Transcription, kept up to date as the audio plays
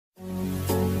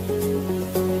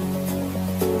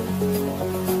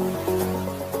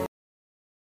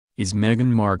Is Meghan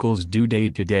Markle's due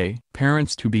date today?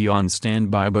 Parents to be on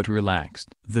standby but relaxed.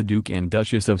 The Duke and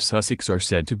Duchess of Sussex are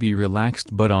said to be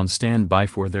relaxed but on standby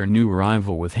for their new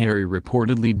arrival, with Harry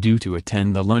reportedly due to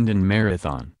attend the London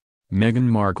Marathon. Meghan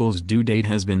Markle's due date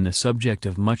has been the subject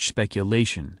of much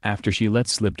speculation after she let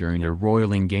slip during a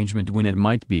royal engagement when it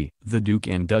might be. The Duke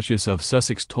and Duchess of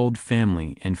Sussex told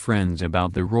family and friends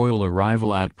about the royal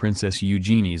arrival at Princess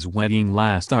Eugenie's wedding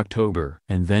last October.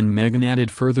 And then Meghan added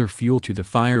further fuel to the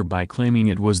fire by claiming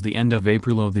it was the end of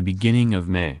April or the beginning of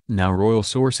May. Now royal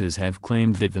sources have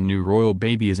claimed that the new royal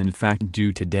baby is in fact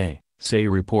due today, say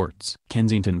reports.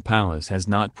 Kensington Palace has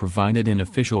not provided an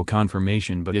official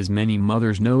confirmation, but as many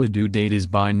mothers know, a due date is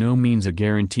by no means a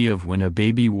guarantee of when a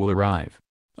baby will arrive.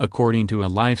 According to a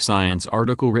Life Science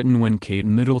article written when Kate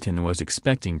Middleton was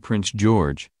expecting Prince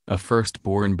George, a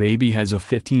firstborn baby has a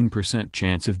 15%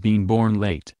 chance of being born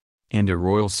late. And a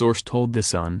royal source told The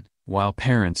Sun, while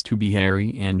parents-to-be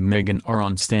Harry and Meghan are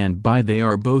on standby, they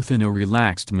are both in a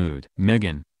relaxed mood.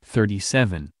 Meghan,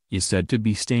 37, is said to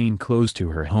be staying close to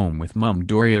her home with mum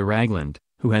Doria Ragland,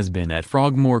 who has been at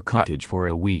Frogmore Cottage for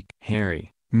a week.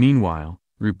 Harry, meanwhile,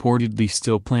 reportedly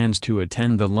still plans to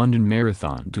attend the London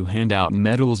Marathon to hand out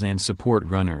medals and support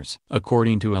runners.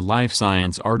 According to a Life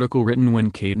Science article written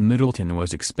when Kate Middleton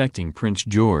was expecting Prince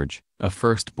George, a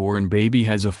firstborn baby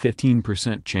has a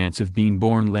 15% chance of being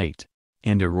born late.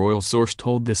 And a royal source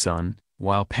told The Sun,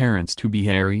 while parents-to-be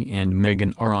Harry and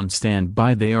Meghan are on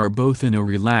standby, they are both in a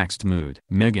relaxed mood.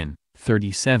 Meghan,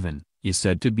 37, is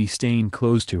said to be staying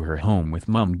close to her home with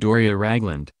mum Doria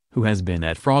Ragland, who has been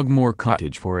at Frogmore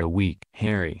Cottage for a week.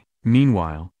 Harry,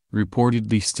 meanwhile,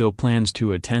 reportedly still plans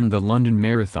to attend the London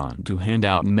Marathon to hand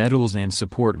out medals and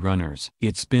support runners.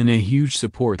 It's been a huge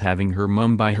support having her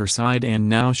mum by her side, and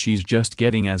now she's just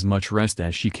getting as much rest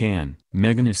as she can.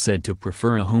 Meghan is said to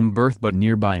prefer a home birth, but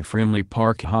nearby Frimley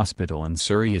Park Hospital in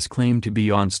Surrey is claimed to be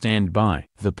on standby.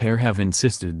 The pair have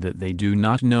insisted that they do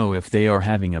not know if they are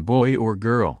having a boy or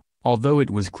girl, although it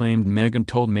was claimed Meghan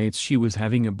told mates she was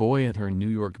having a boy at her New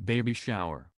York baby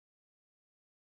shower.